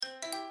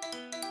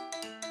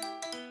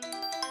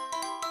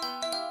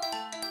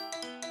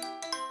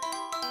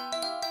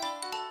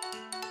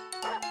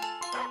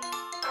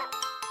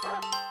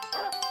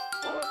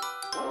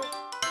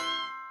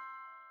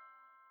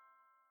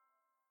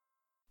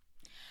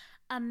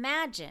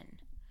Imagine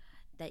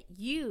that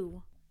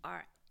you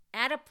are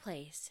at a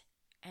place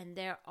and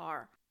there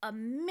are a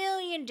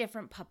million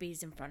different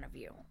puppies in front of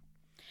you.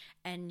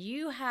 And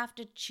you have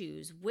to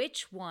choose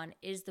which one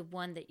is the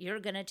one that you're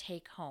going to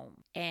take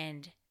home.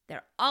 And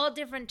they're all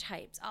different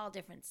types, all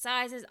different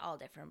sizes, all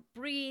different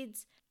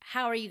breeds.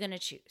 How are you going to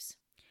choose?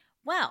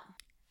 Well,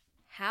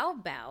 how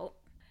about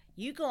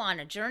you go on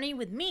a journey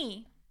with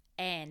me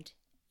and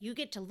you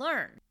get to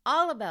learn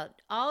all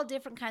about all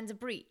different kinds of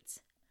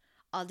breeds.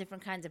 All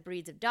different kinds of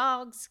breeds of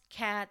dogs,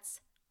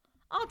 cats,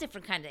 all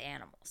different kinds of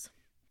animals.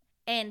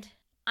 And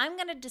I'm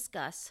going to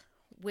discuss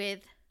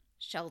with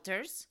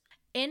shelters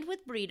and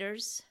with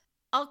breeders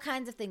all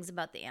kinds of things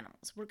about the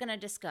animals. We're going to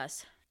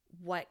discuss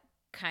what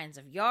kinds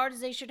of yards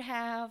they should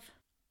have.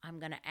 I'm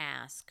going to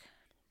ask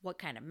what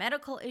kind of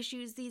medical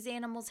issues these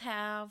animals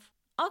have.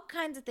 All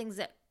kinds of things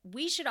that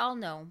we should all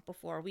know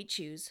before we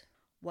choose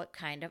what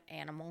kind of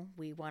animal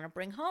we want to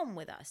bring home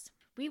with us.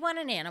 We want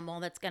an animal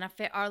that's going to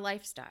fit our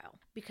lifestyle,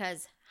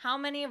 because how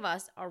many of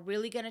us are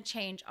really going to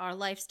change our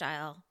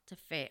lifestyle to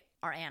fit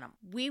our animal?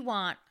 We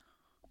want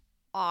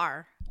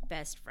our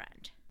best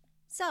friend.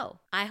 So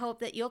I hope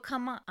that you'll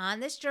come on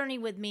this journey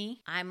with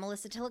me. I'm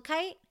Melissa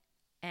Tillicite,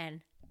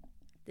 and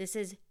this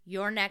is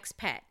Your Next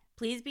Pet.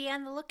 Please be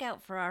on the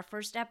lookout for our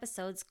first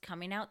episodes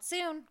coming out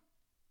soon.